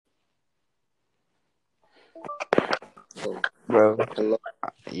So, Bro, hello.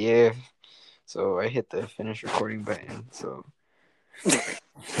 yeah. So I hit the finish recording button. So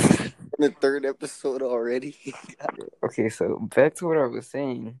The third episode already. okay, so back to what I was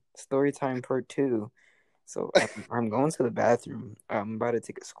saying. Story time part two. So I'm going to the bathroom. I'm about to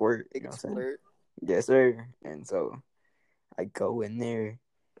take a squirt. You Take know a what I'm saying? squirt. Yes, sir. And so I go in there,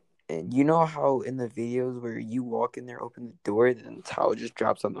 and you know how in the videos where you walk in there, open the door, then the towel just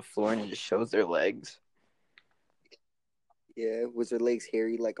drops on the floor and it just shows their legs. Yeah, was her legs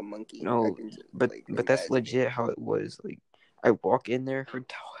hairy like a monkey? I No, can just but like that's imagine it. legit how it was. Like I walk in there, her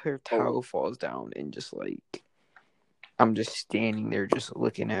Oh, towel falls down, and just like I'm just standing there, just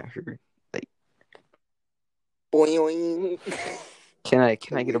looking at her. Like, boing. can I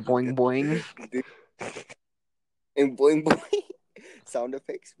get a Wait, boing boing? and boing boing. Sound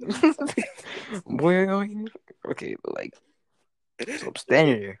effects. We need sound effects. Boing. Okay, but like, so I'm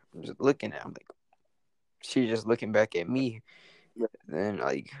standing there, I'm just looking at. I'm like, she's just looking back at me. Then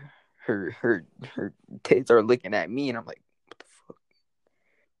like, her tits are looking at me, and I'm like, what the fuck?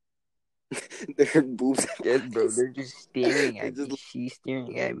 Their boobs. Yes, bro, they're just staring They're at just me. She's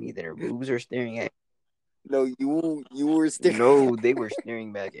staring at me. Then her boobs are staring at. no. You were staring. No, they were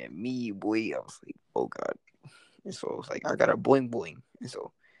staring back at me, boy. I was like, oh god. And so I was like, I got a boing boing. And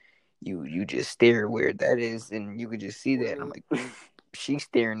so you just stare where that is, and you could just see that. And I'm like, she's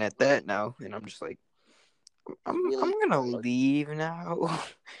staring at that now, and I'm just like, I'm Really? gonna leave now.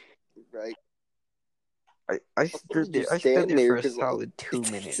 Right. I How long stood did you there. I stood stand there there? for a Because like solid it 2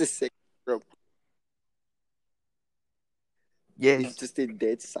 minutes. takes a second. Bro. It's Yes, just in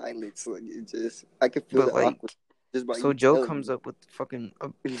dead silence. Like it just, I can feel but the like, awkward just by so you Joe telling comes me. up with fucking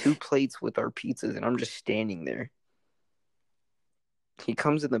 2 plates with our pizzas, and I'm just standing there. He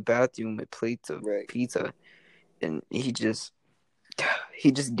comes in the bathroom with plates of Right. pizza, and he just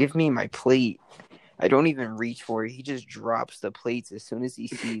give me my plate. I don't even reach for it. He just drops the plates as soon as he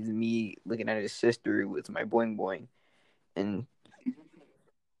sees me looking at his sister with my boing boing. And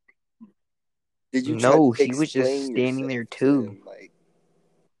Did you try to no, he was just explain standing yourself there to too. him? Like,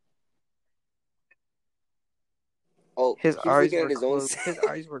 oh, His he was eyes looking at were his own, closed. His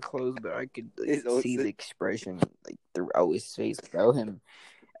eyes were closed, but I could like his own see the sister. expression like throughout his face, without him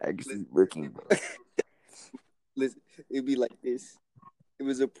actually looking. Bro. Listen, it'd be like this. It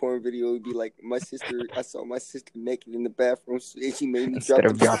was a porn video. It'd be like my sister. I saw my sister naked in the bathroom, and she made me Instead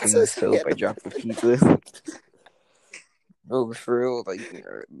drop the of dropping pizza. the So we soap, had I to. dropped the pizza. Oh, for real, like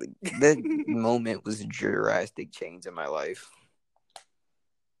that moment was a drastic change in my life.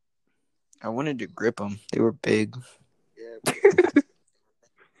 I wanted to grip them. They were big. Yeah,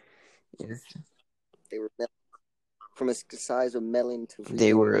 Yes. they were from a size of melon to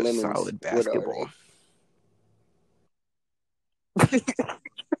They freaking were a lemons. solid What are basketball. they?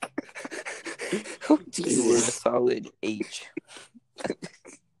 Oh They were a Jesus, solid H.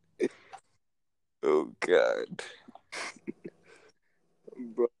 Oh God.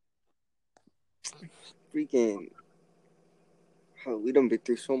 bro! Freaking, oh, we done been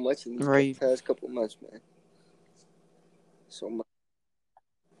through so much in these Right. past couple months, man. So much.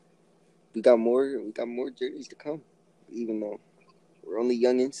 We got more. We got more journeys to come. Even though we're only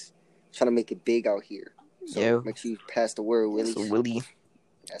youngins, trying to make it big out here. So Yeah. make sure you pass the word, So Willies. Willie.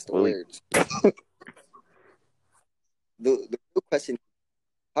 Pass the Willie. words. The real question: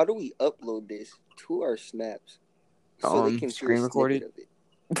 how do we upload this to our snaps so they can hear a Screen snippet recorded. of it?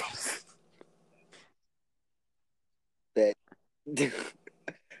 That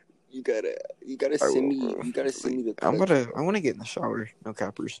you gotta I send will, me bro. you gotta send Like, me the clips, bro. I want to get in the shower. No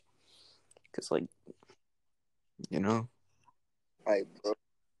cappers. Cause like, you know. Alright, bro.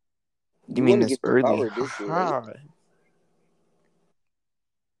 You You mean want to it's get in the early? shower Ha this late, ha.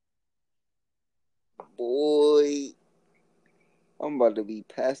 boy? I'm about to be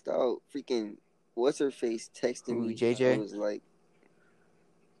passed out. Freaking, what's her face texting Who, me? It JJ? was like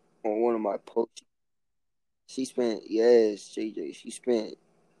on one of my posts. She spent yes, JJ.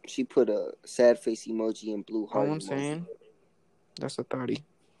 She put a sad face emoji and blue All heart I'm emoji. saying, that's a thotty.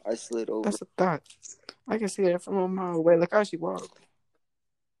 I slid over. That's a thought. I can see that from a mile away. Look how she walked.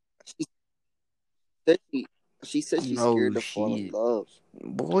 She said she said she's scared No, to fall in love.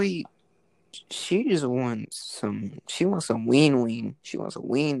 boy, she just wants some. She wants some ween ween. She wants a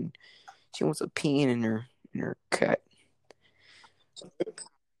ween. She wants a peen in her cut.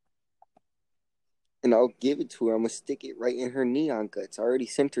 And I'll give it to her. I'm gonna stick it right in her neon guts. I already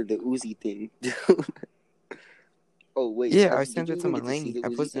sent her the Uzi thing. Oh wait, Yeah, I did sent you it to even get to see Mulaney. the I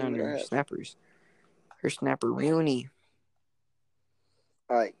Uzi posted it thing on that I her have? snappers. Her snapper reunion.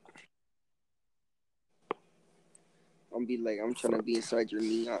 All right, I'm trying to Fuck be inside your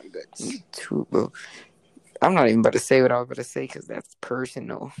neon guts. me too, bro. I'm not even about to say what I was about to say because that's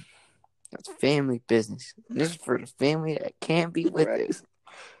personal. That's family business. This is for the family that can't be with Right. us.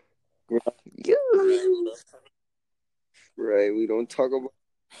 Right. You. Right. We don't talk about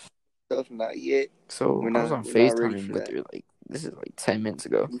stuff, not yet. So I was on We're not ready FaceTime for with that. her. Like, this is like 10 minutes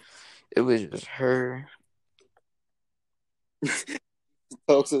ago. It was just her.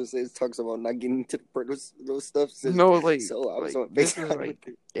 Talks about not getting into those stuff. Says, No, like, so I was like on this is FaceTime like, with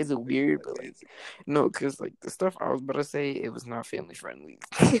her. it's weird, but like, no, because like the stuff I was about to say, it was not family friendly.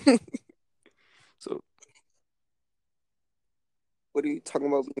 So, what are you talking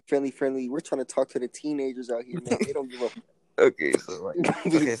about being friendly? We're trying to talk to the teenagers out here, man. They don't give up. okay, so like,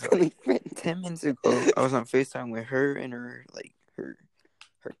 Being friendly. 10 minutes ago, I was on FaceTime with her and her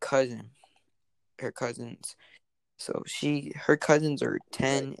cousins. So her cousins are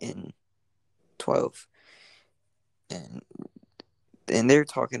 10 and 12, and they're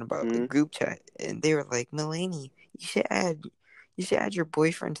talking about the group chat, and they were like, Melanie, you should add your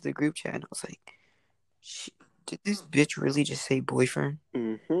boyfriend to the group chat. And I was like, did this bitch really just say boyfriend?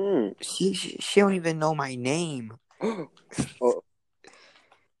 Mm-hmm. She don't even know my name. Oh.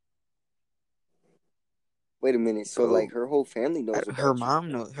 Wait a minute. So like her whole family knows about her mom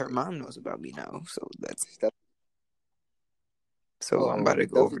knows about me now. So that's so I'm about to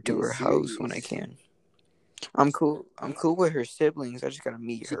go over to her house when I can. I'm cool with her siblings. I just gotta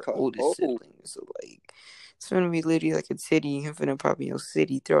meet her oldest sibling. So like, it's gonna be literally like a city. I'm finna pop in your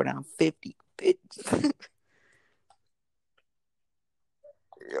city, throw down 50 bitch.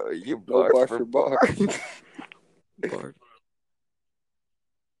 Yo, you bar for bar. Bar.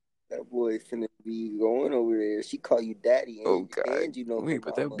 That boy finna be going over there. She call you daddy, and you know. Wait,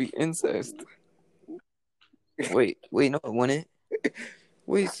 but that would be incest. Wait, no, it wouldn't.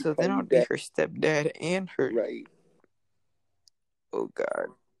 Wait, so then I'd be her stepdad and her. Right. Oh God.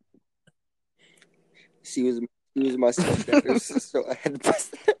 She was my stepdad, so I had to pass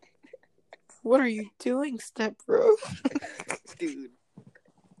that. What are you doing, step bro? Dude.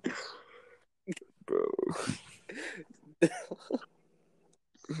 Bro.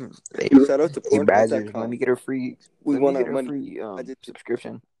 Hey, shout out to Badgers, let me get a free. We want our money. Free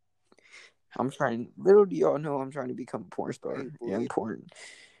subscription. I'm trying. Little do y'all know, I'm trying to become a porn star. Young porn.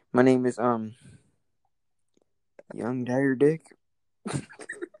 My name is Young Dire Dick.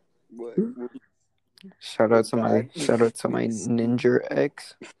 What? Shout out to my Ninja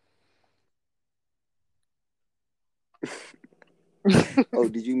X. Oh,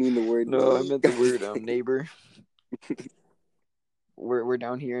 did you mean the word? No, I meant the word neighbor. We're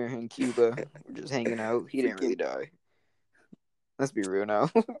down here in Cuba. We're just hanging out. He didn't really die. Let's be real now.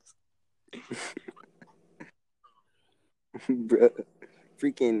 Bruh,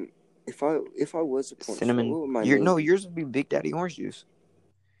 freaking! If I was a porn Cinnamon. star, what would my name be? Yours would be Big Daddy Orange Juice.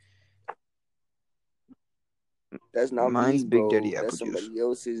 That's not mine's me, bro. Big Daddy Apple That's somebody Juice.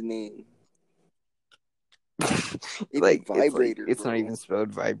 else's name. Like Vibrator. It's not even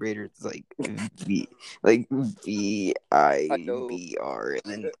spelled vibrator. It's like VIBR.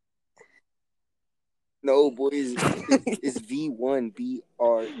 And then no, boys, it's V1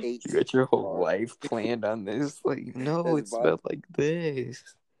 BR8. You got your whole life planned on this. Like, no, it's spelled like this.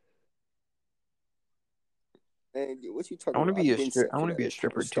 Man, what you talking I want to be a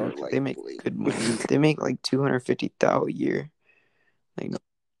stripper too. They make good money. They make like $250,000 a year. Like,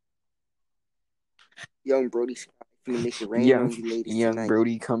 young Brody gonna make it rain on you ladies young tonight.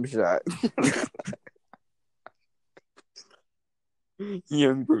 Brody come shot.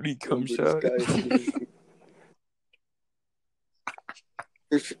 Young Brody come shot.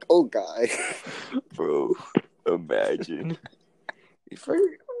 Oh God, bro! Imagine.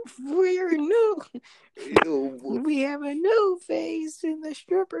 We're new. We have a new face in the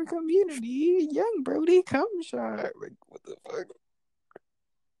stripper community. Young Brody come shot. Like, what the fuck?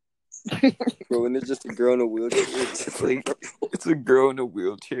 Bro, and it's just a girl in a wheelchair. It's a girl in a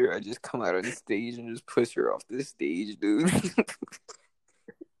wheelchair. I just come out on stage and just push her off the stage, dude.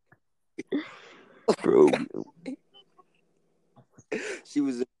 Bro. She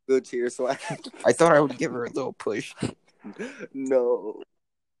was in a wheelchair, so I thought I would give her a little push. No.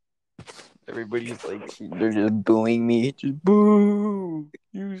 Everybody's like, they're just booing me. Just boo!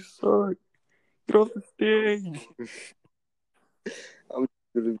 You suck. Get off the stage.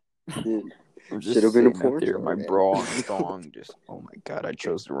 Should have been a porn star. My bra and thong. Just, oh my God, I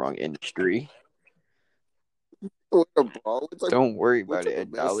chose the wrong industry. What a bra? Don't worry about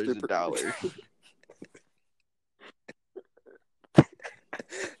it. $1's a dollar.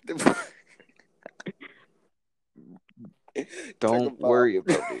 Don't worry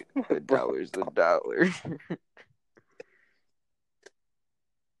about it. $1's a dollar.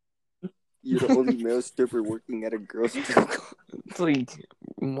 You're the only male stripper working at a girl's strip club. It's like,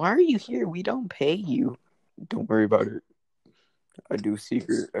 why are you here? We don't pay you. Don't worry about it. I do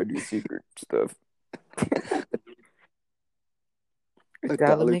secret stuff.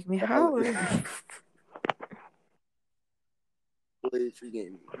 That'll make me holler.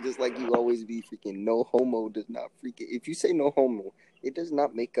 Freaking, just like you always be freaking, no homo does not freaking. If you say no homo, it does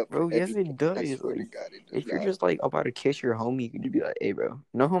not make up bro, for yes, everything. it does. I swear like, to God, it does if not. you're just like about to kiss your homie, you could just be like, hey, bro,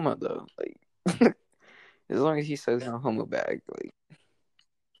 no homo though. Like, as long as he says no homo back, like,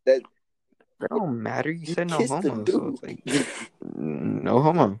 that it don't matter. You said no kiss the homo, dude. so it's like, no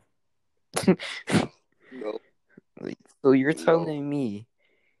homo. No. Like, so you're telling me.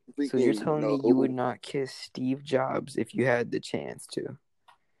 Freaking So you're telling me no. you would not kiss Steve Jobs if you had the chance to?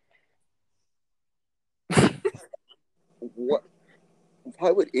 What?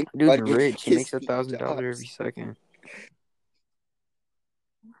 Why would Dude's anybody rich. He kiss makes Steve $1,000 Jobs? every second.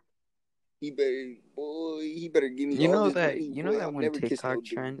 He better give me You all know this that money. you Boy, know that I'll when never kiss no TikTok dude.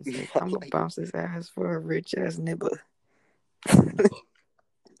 trends, like, I'm I'm gonna like, bounce his ass for a rich ass nibba.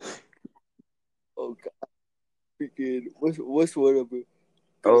 oh God, freaking what's one of them?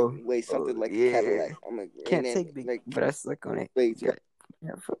 Wait, something like yeah. a Cadillac. I'm like, Can't man, take big, like, but I suck on it. wait, Yeah,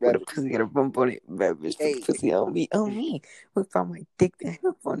 put a rabbit. pussy, got a bump on it. Bad bitch, put the Hey, pussy on me. Whip out my dick, then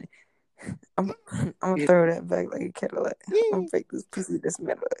up on it. I'm gonna throw that back like a Cadillac. I'm gonna fake this pussy that's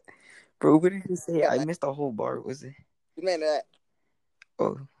metal. Bro, what did he say? I missed the whole bar. Was it? man,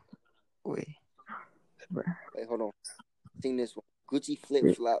 Oh, wait. wait, hold on. Seen this one. Gucci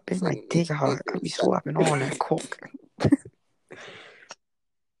flip flop. It's my dick hard. I be slapping on that cork.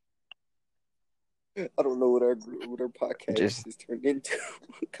 I don't know what our podcast is turned into.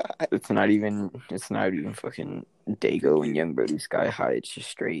 God. It's not even fucking Dago and Young Brody Sky High. It's just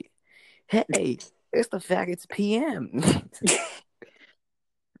straight. Hey, it's the fact it's PM.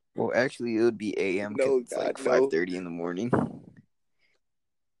 Well, actually, it would be AM because it's like 5:30 in the morning.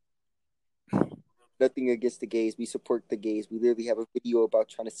 Nothing against the gays. We support the gays. We literally have a video about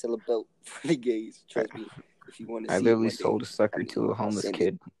trying to sell a belt for the gays. Trust me, if you want to see. I literally sold a sucker to a homeless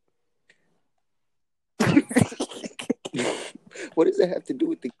kid. What does that have to do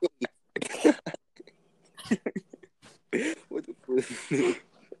with the gays? What the fuck?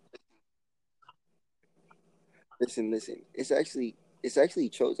 Listen. It's actually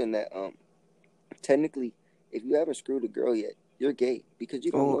chosen that technically, if you haven't screwed a girl yet, you're gay because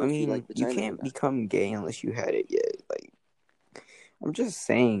you don't know if you like vagina. You can't become gay unless you had it yet. Like, I'm just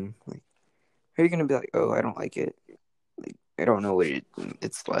saying, like, how are you gonna be like, oh, I don't like it? Like, I don't know what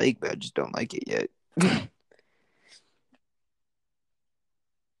it's like, but I just don't like it yet.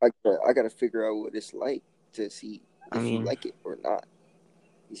 I gotta figure out what it's like to see if you like it or not.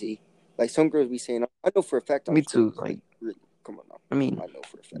 You see, like some girls be saying, I know for a fact. Me too. Like, really, come on now. I mean, I know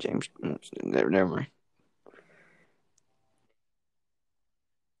for a fact. James, never mind.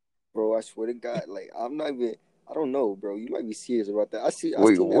 Bro, I swear to God, like I'm not even. I don't know, bro. You might be serious about that. I seen that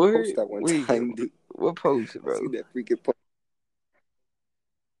post that one time, dude. What post, bro? I seen that freaking post.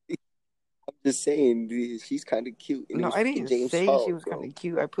 I'm just saying, dude, she's kind of cute. And no, I didn't say Charles, she was kind of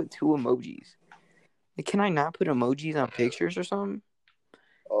cute. I put 2 emojis. Like, can I not put emojis on pictures or something?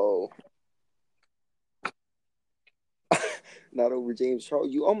 Oh. Not over James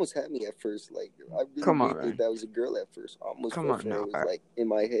Charles. You almost had me at first. Like, I really did think that was a girl at first. I almost felt for her. It was like in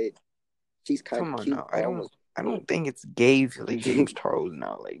my head. She's kind of cute. No. I don't think it's gay for like James Charles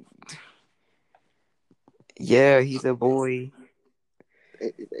now. Like, yeah, he's a boy.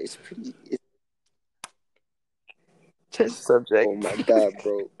 It's pretty. Test subject. Oh my God,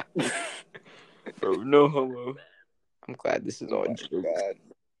 bro. Bro, no homo. I'm glad this is all jokes.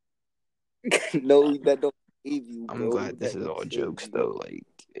 No, that don't save you, bro. I'm glad this is all jokes, though. Like,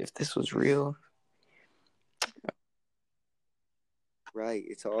 if this was real. Right,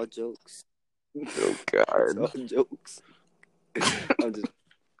 it's all jokes. Oh, God. It's all jokes. I'm just...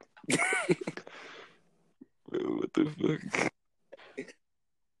 Bro, what the fuck?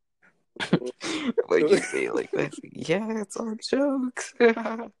 Why'd you say it like that? Yeah, it's all jokes.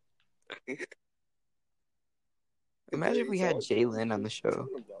 Imagine if we had Jalen on the show.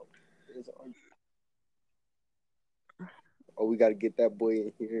 Oh, we gotta get that boy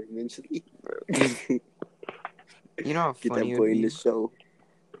in here eventually. You know how funny get that boy in the show.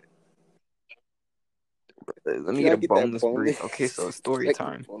 Let me get a boneless brief. Okay, so story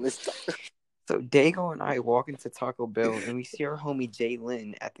time. So Dago and I walk into Taco Bell and we see our homie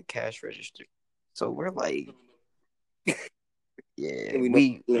Jalen at the cash register. So we're like, yeah,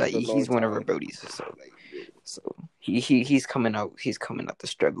 he's one of our brodies. So he's coming out the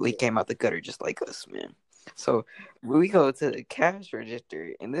struggle. He came out the gutter just like us, man. So we go to the cash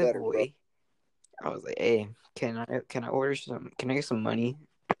register and this boy, I was like, "Hey, can I order some? Can I get some money?"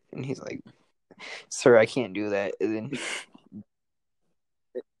 And he's like, "Sir, I can't do that." And then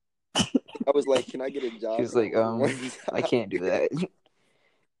I was like, "Can I get a he job was and I like, order one I job?" can't do that.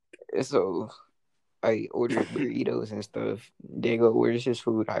 So I ordered burritos and stuff. Diego orders his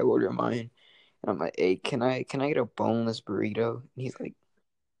food. I order mine. And I'm like, "Hey, can I get a boneless burrito?" And he's like,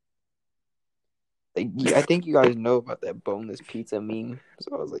 I think you guys know about that boneless pizza meme.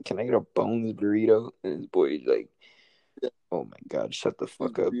 So I was like, "Can I get a boneless burrito?" And his boy's like, "Oh my god, shut the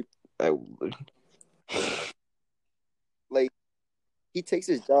fuck up." I would. Like, he takes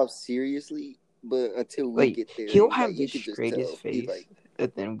his job seriously, but until we Like, get there, he'll like have the you could just straightest tell. He's face, like,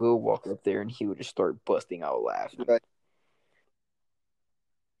 and then we'll walk up there and he would just start busting out laughing. right,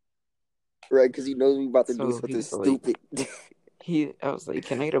 right, because he knows we about to do So something he's like, stupid. I was like,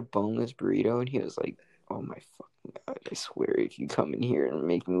 "Can I get a boneless burrito?" And he was like, "Oh my fucking god, I swear if you come in here and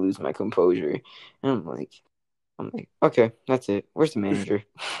make me lose my composure." And I'm like, "Okay, that's it. Where's the manager?"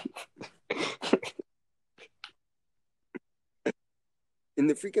 And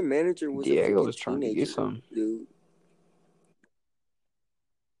the freaking manager was a Diego freaking was trying to get teenager, some. dude.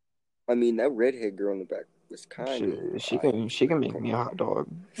 I mean, that redhead girl in the back was kind of. She can make Come me a on, hot dog.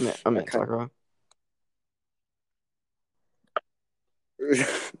 I I meant kind. taco.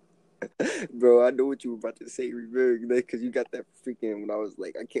 Bro, I know what you were about to say, Revere, because you got that freaking. When I was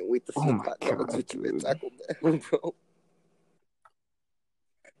like, I can't wait to Oh flip my hot dogs god, with you at dude. Taco Bell, bro.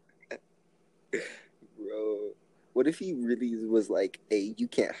 Bro, what if he really was like, "Hey, you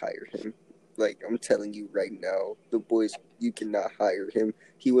can't hire him. Like, I'm telling you right now, the boys, you cannot hire him.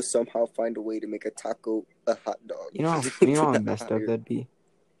 He will somehow find a way to make a taco a hot dog. You know You how cannot messed up hire that'd be. him."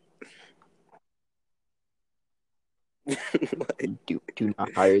 What? Do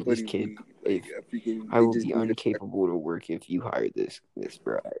not hire What this do you kid. mean? Like, If I freaking, I they will just be need a incapable to work if you hire this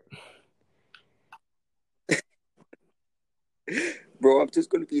bride. bro. I'm just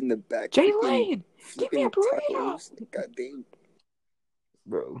gonna be in the back, Jay freaking Lane, give me a flipping burrito, tacos. Like, god dang.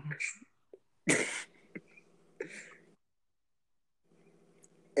 bro.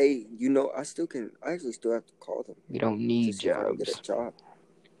 Hey, you know, I still can. I actually still have to call them We don't to need see if I can get a jobs.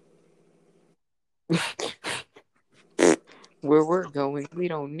 job. Where we're going, we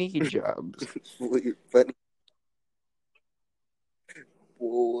don't need jobs. Funny.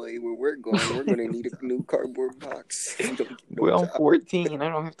 Boy, where we're gonna need a new cardboard box if we don't get no Well, I'm job. 14. I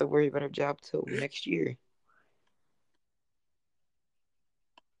don't have to worry about a job till next year.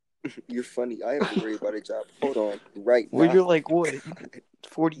 You're funny. I have to worry about a job. Hold on, right Well, now. you're like what?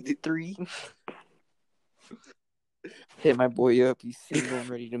 43? Hit my boy up. He's single and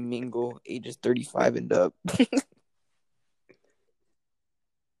ready to mingle. Ages 35 and up.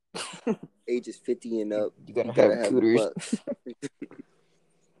 Age is 50 and up. You You gotta gotta have have cooters. bucks.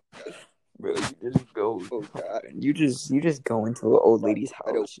 Bro, you just go. Oh God, You just go into an old lady's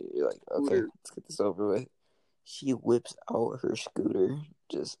I don't house. You're like, okay, scooter. let's get this over with. She whips out her scooter.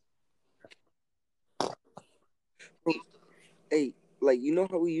 Just Hey, like you know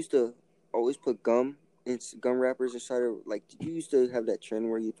how we used to always put gum gum wrappers inside of like? Did you used to have that trend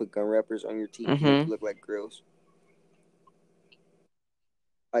where you put gum wrappers on your teeth to make you look like grills?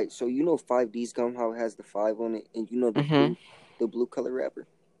 Alright, so you know 5D's gum how it has the 5 on it, and you know the blue color wrapper.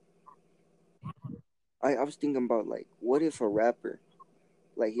 I was thinking about like, what if a rapper,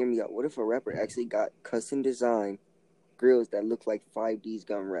 like, hear me out. What if a rapper actually got custom design grills that look like 5D's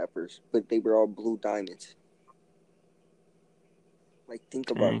gum wrappers, but they were all blue diamonds? Like, think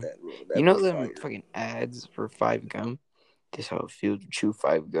about that, bro. You That'd know be them fire. fucking ads for 5 gum? This how it feels to chew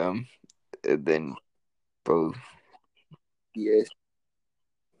 5 gum. And then, bro, Yes,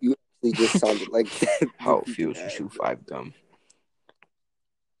 you actually just sounded like the how it freaking feels to ad, chew bro. 5 gum.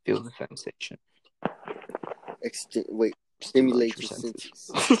 Feel the sensation. Wait, Stimulate stimulate your your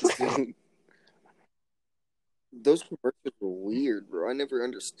senses. senses. Those commercials were weird, bro. I never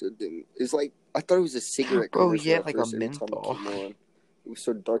understood them. It's like I thought it was a cigarette Bro, commercial yeah, at like a first. Every time it menthol. came on, it was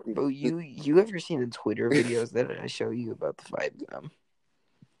so dark and Bro, you ever seen the Twitter videos that I show you about the 5 gum?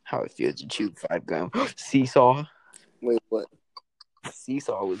 How it feels to chew 5 gum. Seesaw. wait, what?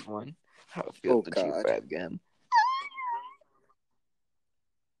 Seesaw was one. How it feels Oh to chew God! 5 gum.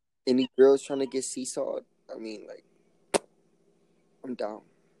 Any girls trying to get seesawed? I mean, like, I'm down.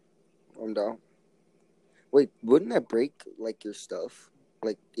 I'm down. Wait, wouldn't that break like your stuff?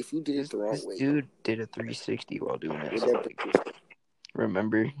 Like, if you did it the wrong This way, dude did a 360 while doing it. would So, that break like, your stuff?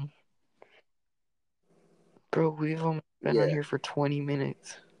 remember? Bro, we've almost been on Yeah, here for 20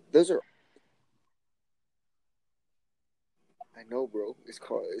 minutes. those are. I know, bro. It's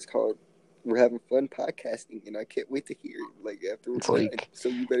called We're having fun podcasting, and I can't wait to hear it. Like after we're It's done, like so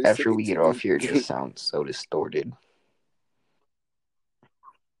you better send after it we to get me. off here, it just sounds so distorted.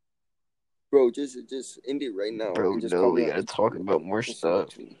 Bro, just end it right now Bro, and just no, call me we on gotta talk about more and send it stuff.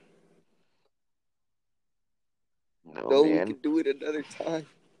 to me. No, No, we man. can do it another time.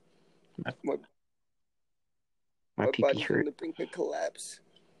 My My pee body's on hurt. the brink of collapse.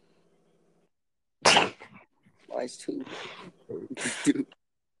 Mine's too. Dude,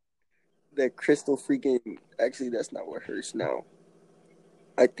 that crystal freaking. Actually, that's not what hurts now.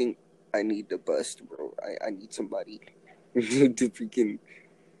 I think I need the bust, bro. I need somebody to freaking.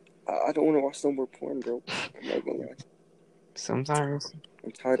 I don't want to watch no more porn, bro. I'm not gonna lie. Sometimes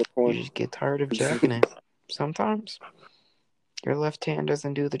I'm tired of porn. you just get tired of jacking it. Sometimes your left hand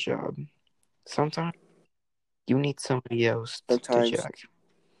doesn't do the job. Sometimes you need somebody else to Sometimes jack.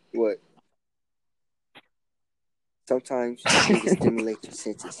 what? Sometimes you need to stimulate your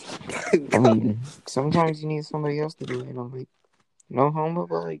senses. I mean, sometimes you need somebody else to do it. And I'm like, no homo,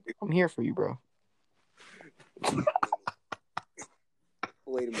 but like, I'm here for you, bro.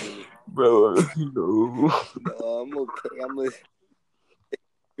 Wait a minute. Bro, no. No, I'm okay. I'm gonna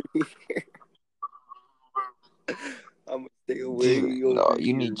stay away. No,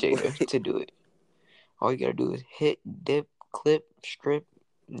 you need Jada to do it. All you gotta do is hit, dip, clip, strip,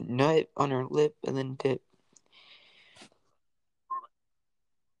 nut on her lip, and then dip.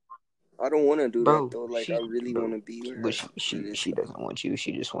 I don't want to do Bro, that though. Like I really want to be with her. But she doesn't want you.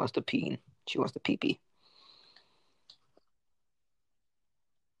 She just wants to pee. She wants to pee pee.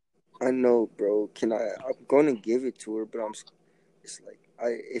 I know, bro. I'm gonna give it to her, but it's like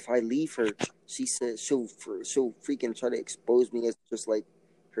if I leave her, she says she'll freaking try to expose me as just like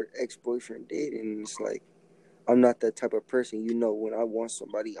her ex-boyfriend did, and it's like I'm not that type of person. You know, when I want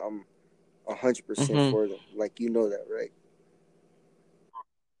somebody, I'm 100% for them. Like you know that, right?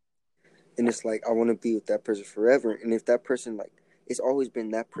 And it's like I want to be with that person forever. And if that person, like, it's always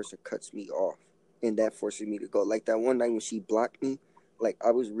been that person cuts me off, and that forces me to go. Like that one night when she blocked me, like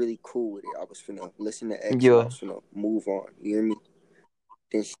I was really cool with it. I was finna listen to X, and I was finna move on. You hear me?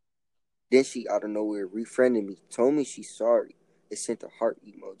 Then she out of nowhere refriended me, told me she's sorry. It sent a heart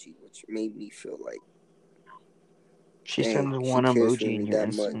emoji, which made me feel like she sent one emoji and you're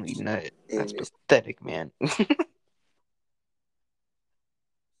instantly nut. That's pathetic, man.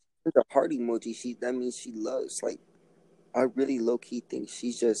 The heart emoji, that means she loves. Like, I really low key think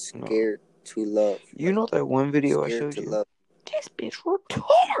she's just scared to love. You know that one video I showed you? Love. This bitch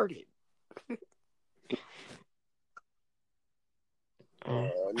retarded. No,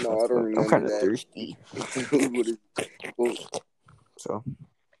 I don't remember. I'm kind of that. thirsty. So,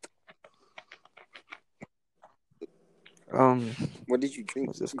 what did you drink?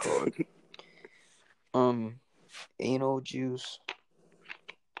 What's this called? Anal juice,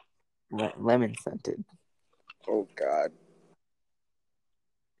 lemon scented. Oh God,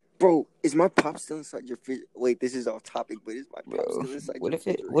 bro, is my pop still inside your fridge? Wait, this is off topic, but is my pop still inside your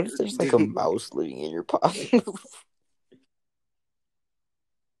fridge? What if there's like a mouse living in your pop?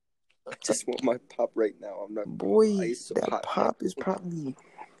 I just want my pop right now. I'm not. Boy, that pop is probably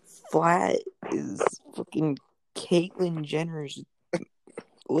flat as fucking Caitlyn Jenner's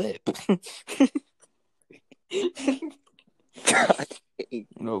lip.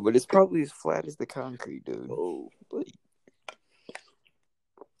 No, but it's probably as flat as the concrete, dude. Oh, but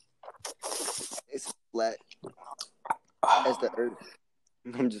it's flat as the earth.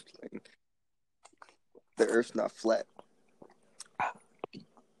 I'm just playing. The earth's not flat.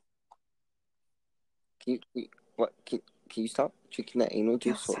 Can you stop drinking that anal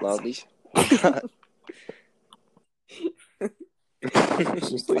juice so loudly? It's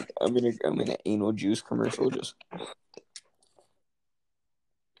just like I'm in an anal juice commercial. Just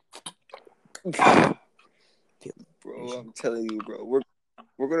bro, I'm telling you, bro,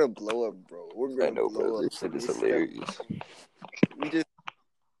 we're gonna blow up, bro. We're gonna blow up. This shit is hilarious.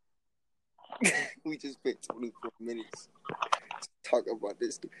 We just spent 24 minutes talking about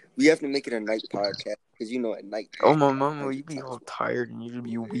this. We have to make it a night podcast because at night. Oh my mama, you be all tired and you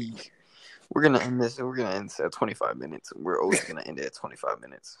be weak. We're gonna end this. We're gonna end this at 25 minutes. We're always gonna end it at 25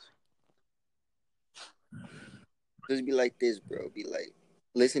 minutes. Just be like this, bro. Be like,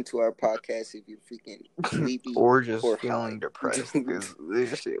 listen to our podcast if you're freaking sleepy or just feeling depressed because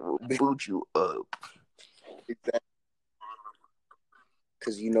this shit will boot you up. Exactly.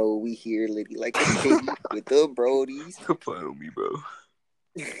 Because we here, lady, like a kitty with the brodies. Comply on me, bro.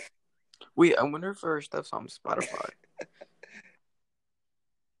 Wait, I wonder if our stuff's on Spotify.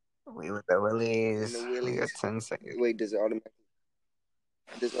 Wait, with the Willies. We got 10 seconds. Wait, does it automatically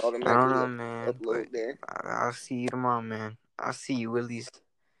I don't know, man, upload there? I'll see you tomorrow, man. I'll see you, Willies.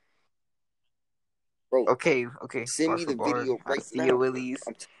 bro. Okay. Send me Pause for the bar. video I right see now, your bro. willies.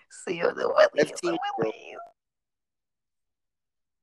 I'm See your the willies. FT, bro. Willies.